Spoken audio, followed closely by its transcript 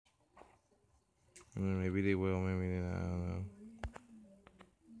Maybe they will, maybe they not, I don't know.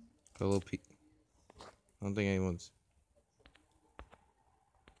 A little peek. I don't think anyone's.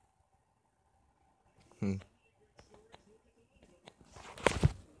 Hmm.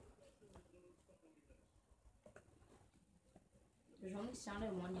 There's only sound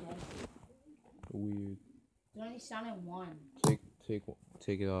in one head. Weird. There's only sound in one.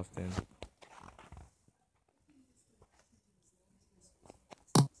 Take it off then.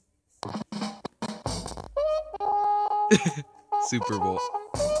 Super Bowl.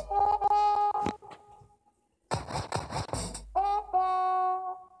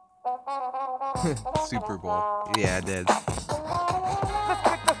 Super Bowl. Yeah, I did. Let's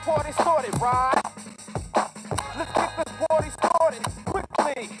get this party started, right? Let's get this party started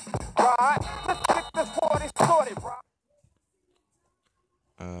quickly, right? Let's get this party started, right?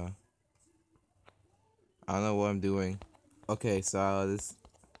 I don't know what I'm doing. Okay, so this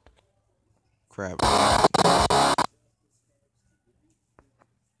crap.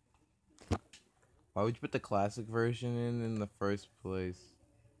 Why would you put the classic version in the first place?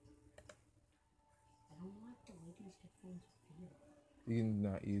 I don't want the way these headphones feel. You can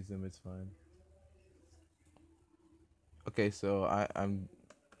not use them, it's fine. Okay, so I'm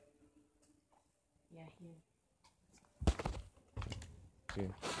Yeah, here.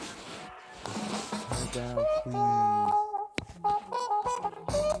 here. Turn it down, please.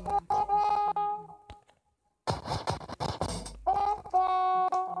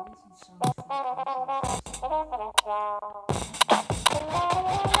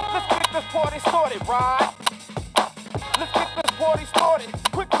 Let's get this party started, right? Let's get this party started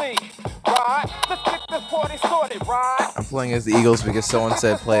quickly, right? Let's get this party started, right? I'm playing as the Eagles because someone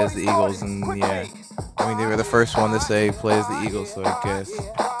said play as the Eagles, and yeah. I mean, they were the first one to say play as the Eagles, so I guess.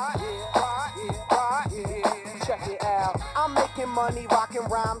 Check it out. I'm making money, rocking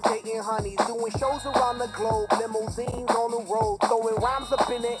rhymes, dating honeys, doing shows around the globe, limousines on the road, throwing rhymes up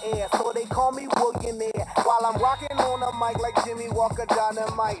in the air, so they call me Willionaire. While I'm rocking on a mic like Jimmy Walker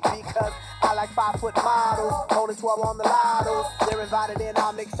Dynamite, because I like 5-foot models, holding 12 on the lotto. They're invited and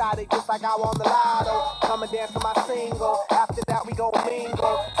I'm excited, just like I won the lotto. Come and dance to my single. After that we gon'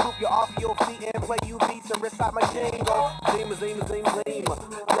 mingle. Scoop you off your feet and play you beats and recite my jingle. Zima, zima, zima, zima.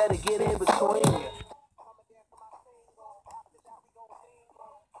 Let it get in between you.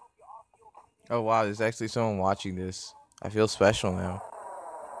 Oh wow, there's actually someone watching this. I feel special now.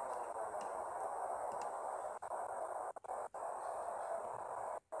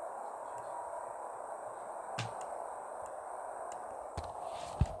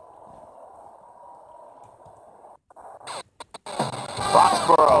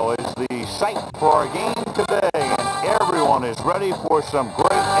 Foxborough is the site for our game today, and everyone is ready for some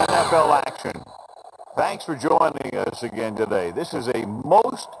great NFL action. Thanks for joining us again today. This is a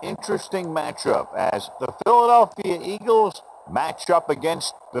most interesting matchup as the Philadelphia Eagles match up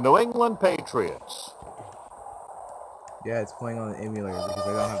against the New England Patriots. Yeah, it's playing on the emulator because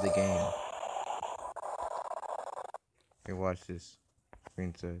I don't have the game. Here, watch this.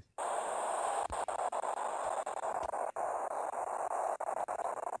 Screen says.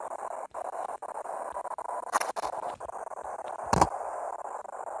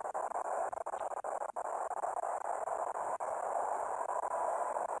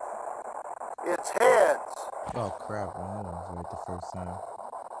 It's heads. Oh crap, I was right the first time.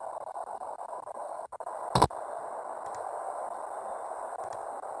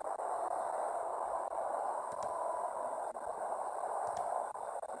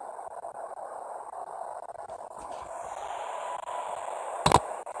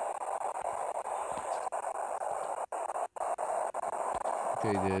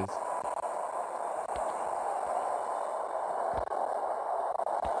 Okay, it is.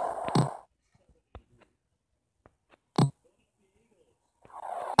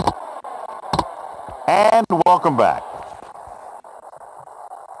 And welcome back.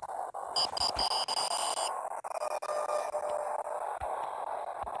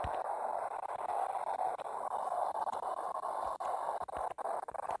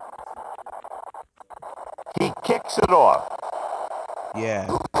 He kicks it off. Yeah.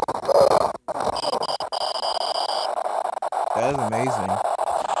 That is amazing.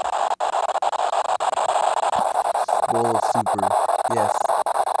 Bowl of super. Yes.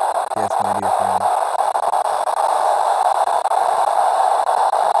 Yes, my dear friend.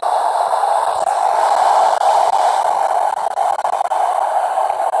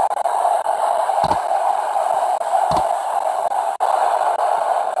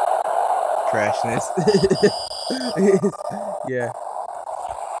 Trashness. Yeah.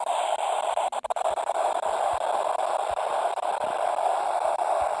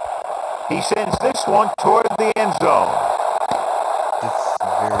 He sends this one toward the end zone. It's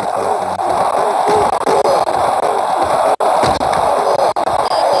very close to the end zone.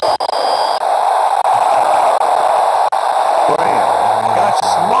 Graham got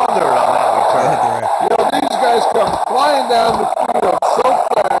smothered on that return. You know, these guys come flying down the field so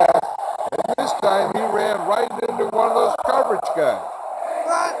fast, and this time he ran right into one of those coverage guys.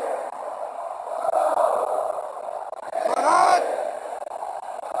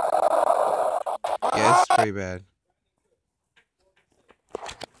 Yeah, it's pretty bad.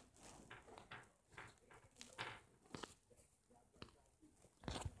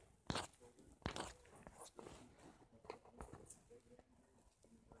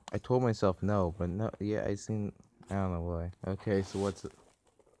 I told myself no, but no, yeah, I don't know why. Okay, so what's it?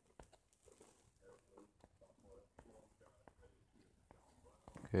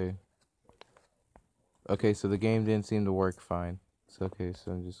 Okay. Okay, so the game didn't seem to work fine. It's okay,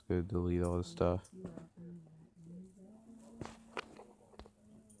 so I'm just gonna delete all this stuff.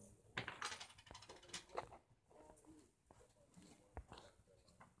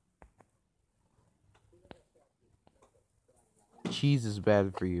 Cheese is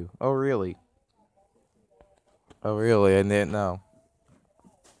bad for you. Oh, really? Oh, really? I didn't know.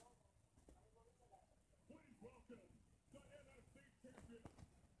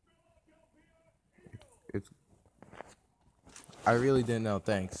 It's. I really didn't know.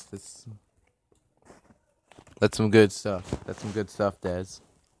 Thanks. That's some good stuff. That's some good stuff, Des.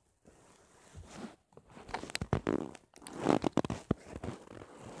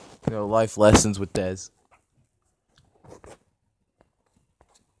 You know, life lessons with Des.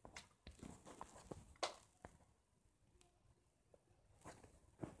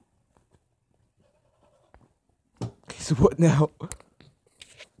 Okay, so what now?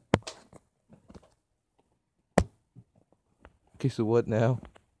 Okay, so what now?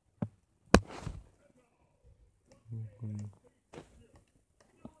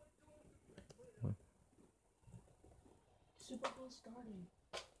 Super Bowl starting.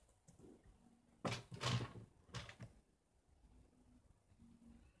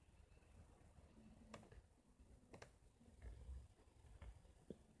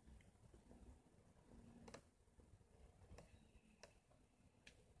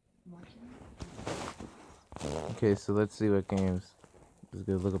 Okay, so let's see what games. Let's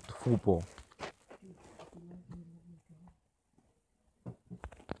go look up the football.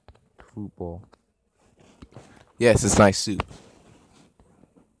 Football. Yes, it's nice soup.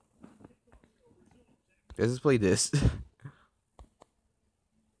 Let's just play this.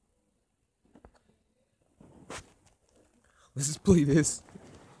 Let's just play this.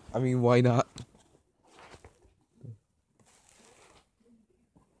 I mean, why not?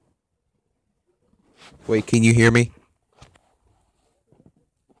 Wait, can you hear me?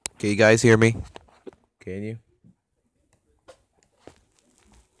 Can you guys hear me? Can you?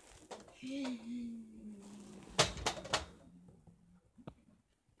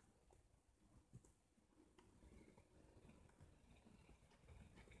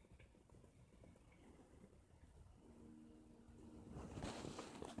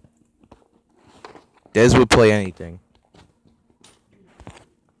 Des would play anything.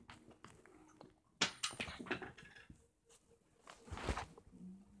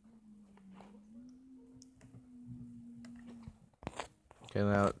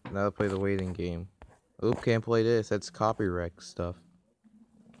 Okay, now play the waiting game. Oop, can't play this. That's copyright stuff.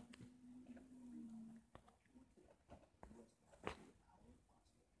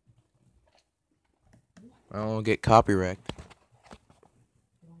 I don't want to get copyright.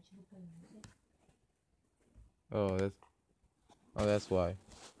 Oh, that's why. I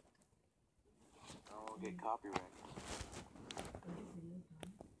don't want to get copyright.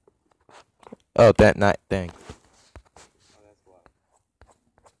 Oh, that not thing. Oh, that's why.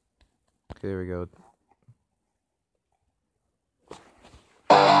 Okay, there we go.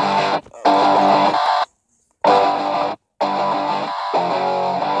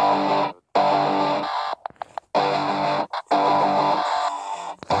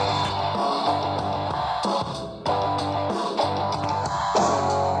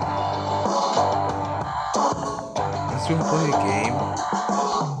 Let's go play a game.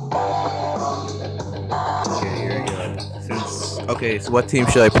 Okay, here we go. Okay, so what team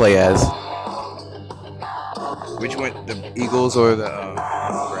should I play as? Which one? The Eagles or the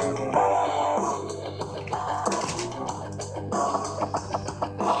Browns?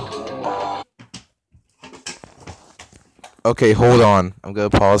 Okay, hold on. I'm gonna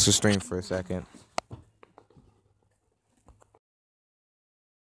pause the stream for a second.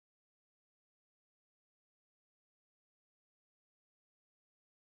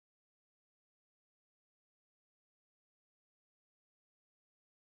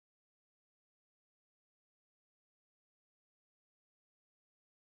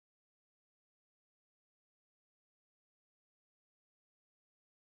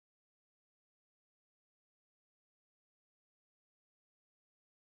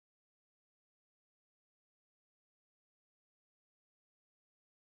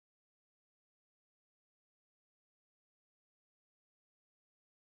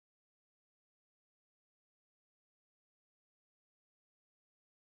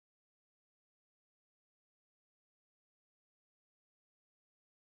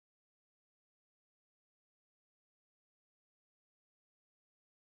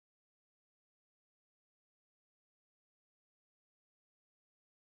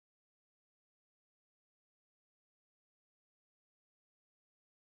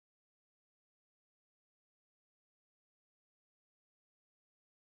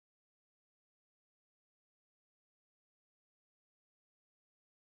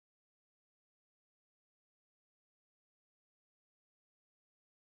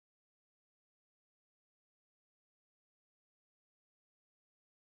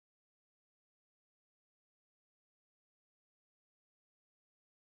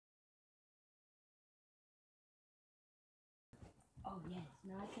 Oh, yes.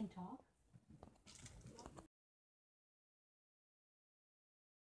 Now I can talk.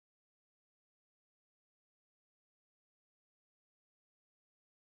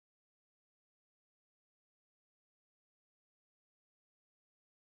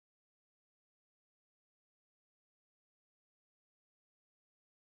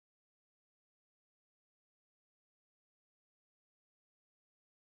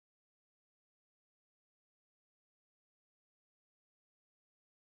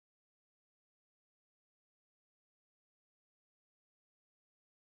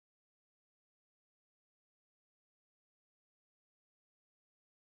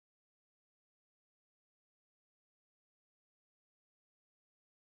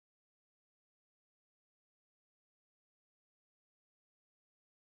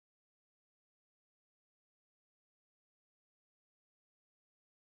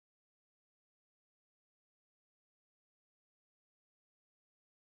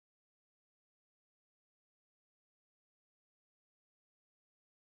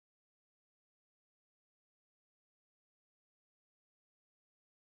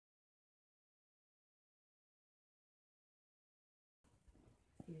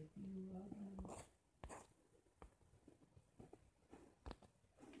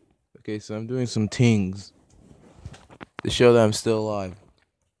 Okay, so I'm doing some tings to show that I'm still alive.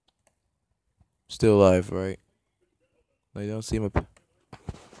 Still alive, right? I don't see my. Put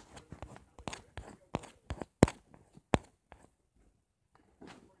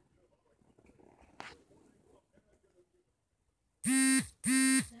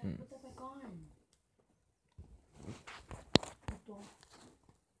that back on.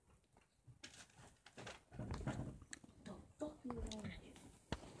 The fuck you want?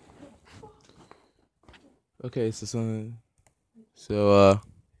 Okay, so something. So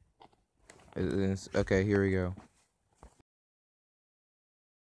okay. Here we go.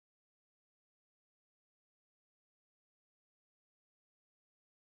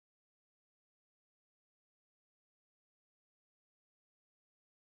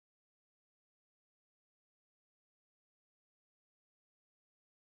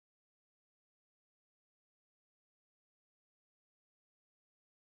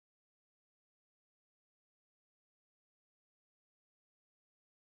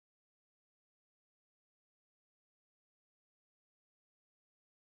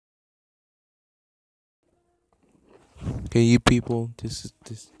 Okay, you people, this is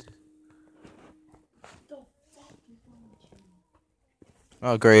this. The fuck is wrong with you?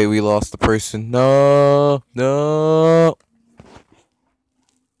 Oh, great, we lost the person. No, no.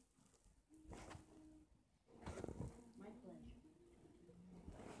 My pleasure.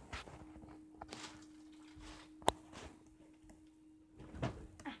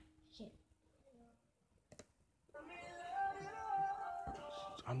 Ah, shit.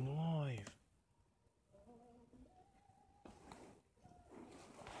 I'm live.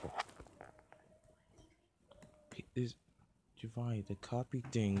 Is Javai, the copy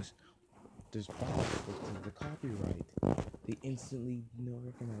things. There's problems with the copyright. They instantly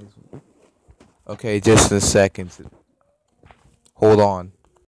recognize me. Okay, just a second. Hold on.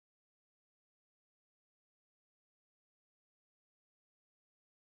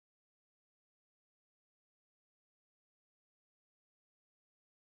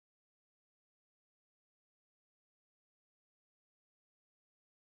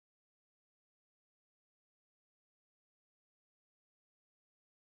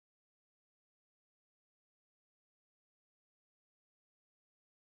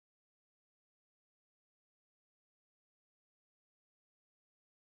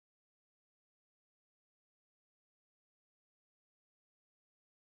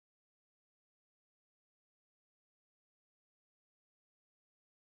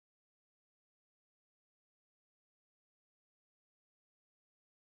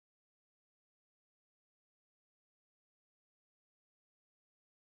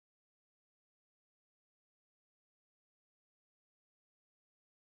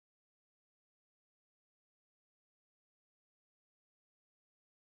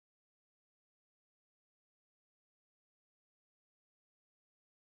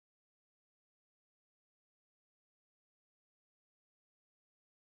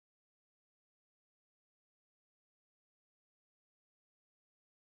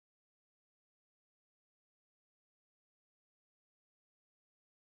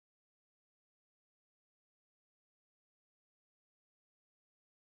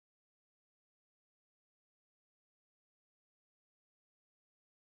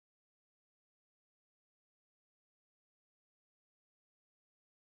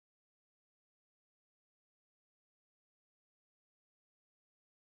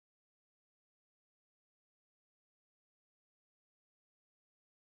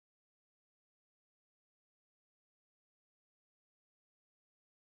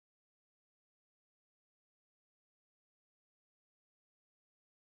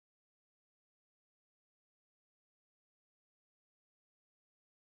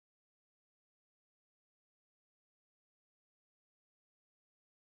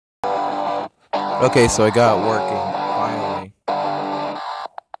 Okay, so I got it working finally.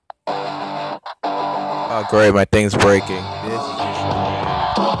 Oh great, my thing's breaking. This is just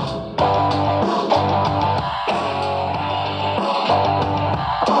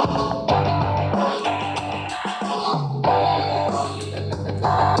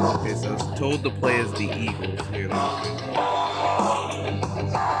okay, so it's told to play as the Eagles here.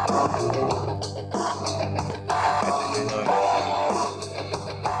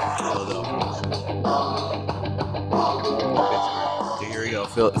 Okay, here we go,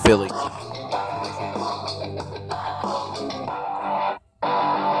 Philly.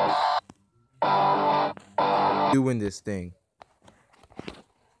 Doing this thing.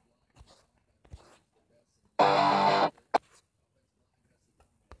 Oh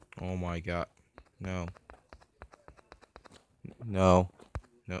my god. No. No.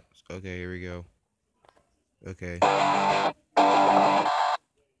 No. Okay, here we go. Okay. We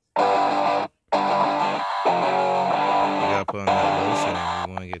gotta put on that lotion and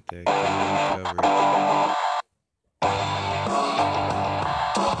we wanna get that good recovery.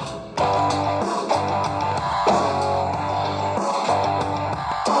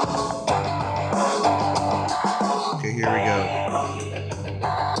 Okay, here we go.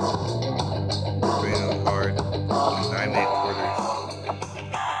 Putting on hard. 9 quarters.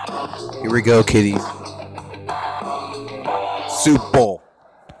 Here we go, kiddies. Soup bowl.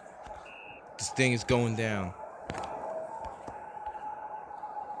 This thing is going down.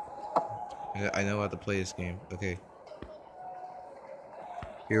 I know how to play this game. Okay.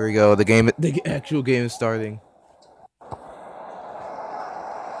 Here we go. The actual game is starting.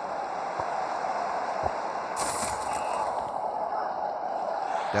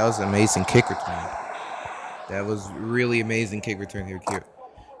 That was an amazing kick return. That was really amazing kick return here. Here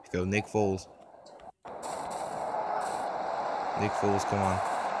go, Nick Foles. Nick Foles, come on.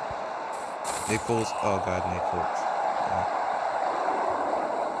 Nick Foles. Oh God, Nick Foles.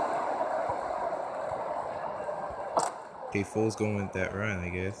 Okay, Foles going with that run, I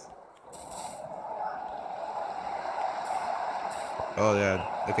guess. Oh yeah.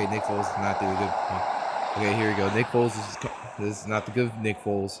 Okay, Nick Foles is not doing good. Okay, here we go. Nick Foles this is not the good Nick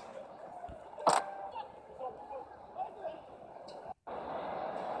Foles.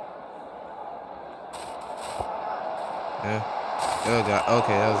 Yeah. Oh god.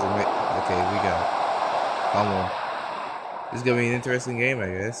 Okay, that was okay. We got it. Come on. This is gonna be an interesting game, I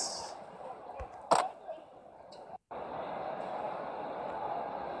guess.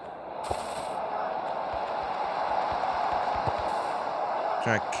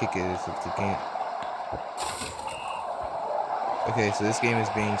 Trying to kick it if it's a game. Okay, so this game is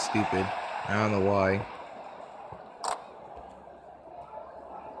being stupid. I don't know why.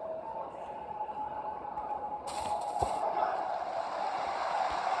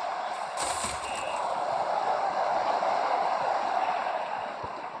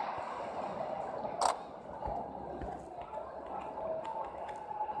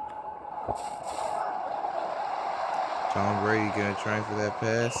 Tom Brady gonna try for that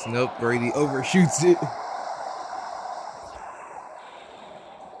pass. Nope, Brady overshoots it.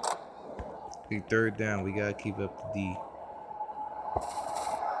 Big third down. We gotta keep up the D.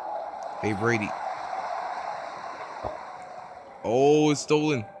 Hey Brady. Oh, it's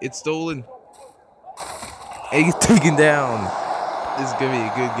stolen. It's stolen. And he's taken down. This is gonna be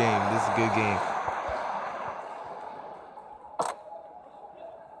a good game. This is a good game.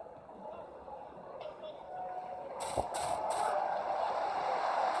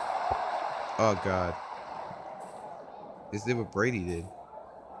 Oh God. Is this what Brady did?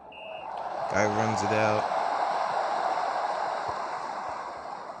 Guy runs it out.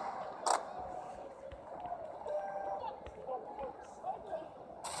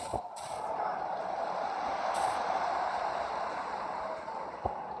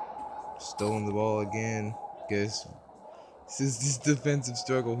 Stolen the ball again. Guess this is this defensive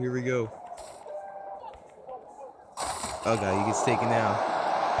struggle. Here we go. Oh God, he gets taken down.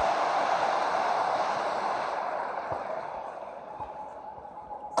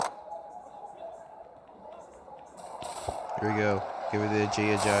 Here we go. Give it to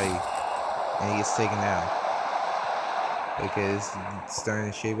Jay Ajayi. And he gets taken down. Okay, this is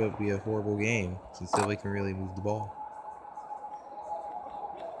starting to shape up to be a horrible game since nobody can really move the ball.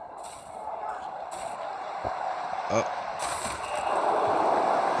 Oh.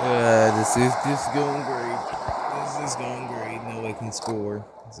 This is going great. This is going great. Nobody can score.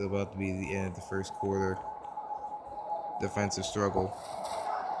 It's about to be the end of the first quarter. Defensive struggle.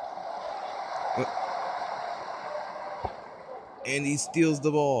 And he steals the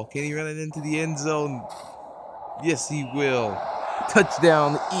ball. Can he run it into the end zone? Yes, he will.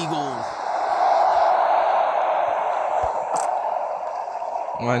 Touchdown, Eagles.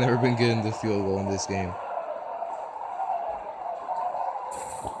 I've never been good in the field goal in this game.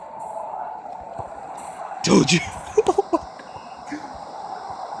 Told you.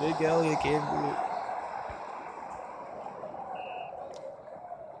 Big Elliot can't do it.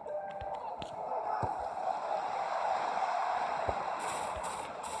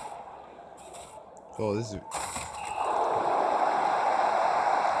 Oh, this is.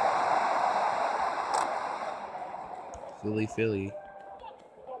 Philly.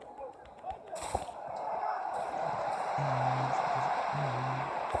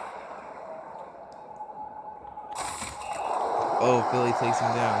 Oh, Philly takes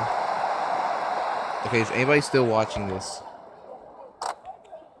him down. Okay, is anybody still watching this?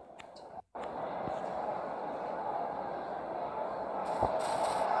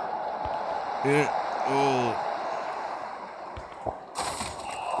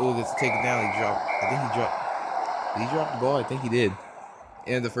 Oh, gets taken down. He dropped. I think he dropped. Did he drop the ball? I think he did.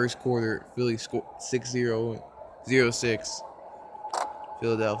 And the first quarter, Philly scored 6-0, 0-6.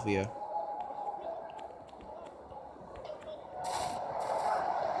 Philadelphia.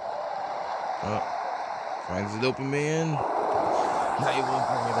 Oh, finds an open man. Now he won't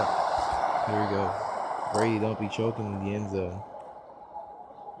bring it up. Here we go. Brady, don't be choking in the end zone.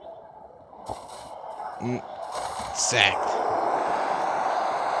 Sacked.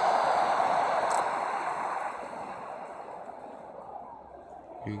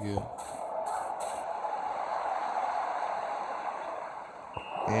 Here we go.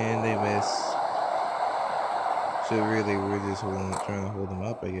 And they miss. So really, we're just trying to hold them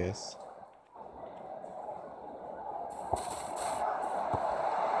up, I guess.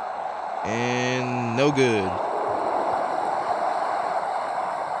 And no good.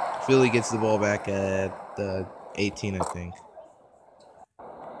 Philly gets the ball back at the 18, I think.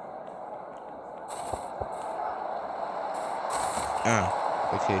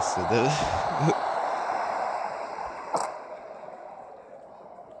 Okay, so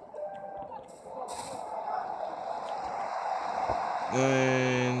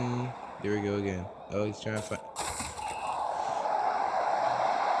and there we go again. Oh, he's trying to find.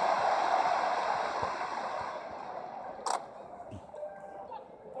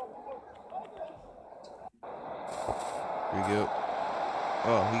 Here we go.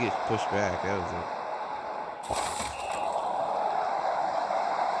 Oh, he gets pushed back. That was it.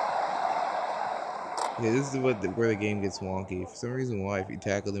 Yeah, this is where the game gets wonky. For some reason, why if you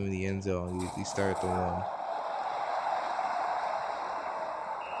tackle them in the end zone, you start at the 1.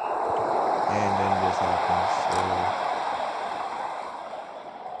 And then this happens.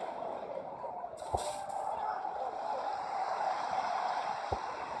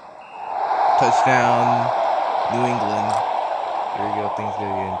 Touchdown, New England. Here we go. Things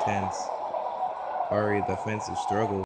gonna get intense. Already defensive struggle.